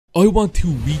I want to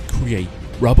recreate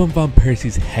Robin van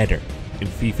Persie's header in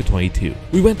FIFA 22.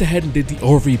 We went ahead and did the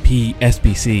RVP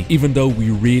SBC even though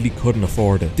we really couldn't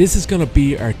afford it. This is going to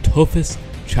be our toughest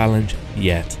challenge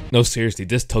yet. No, seriously,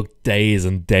 this took days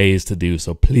and days to do,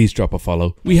 so please drop a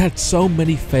follow. We had so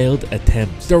many failed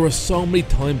attempts. There were so many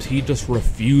times he just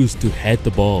refused to head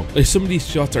the ball. Like, some of these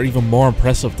shots are even more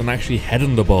impressive than actually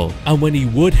heading the ball. And when he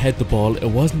would head the ball, it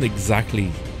wasn't exactly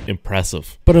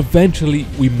impressive. But eventually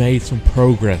we made some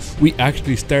progress. We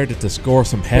actually started to score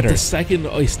some headers. But the second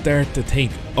I start to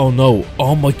think, oh no,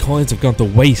 all my coins have gone to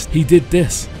waste, he did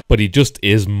this. But he just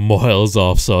is miles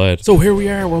offside. So here we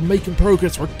are, we're making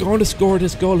progress, we're going to score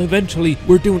this goal eventually.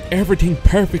 We're doing everything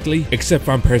perfectly, except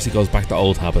Van Persie goes back to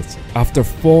old habits. After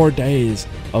 4 days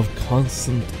of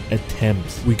constant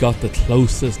attempts, we got the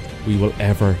closest we will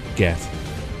ever get.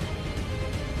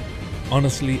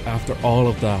 Honestly, after all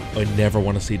of that, I never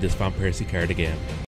want to see this Van Persie card again.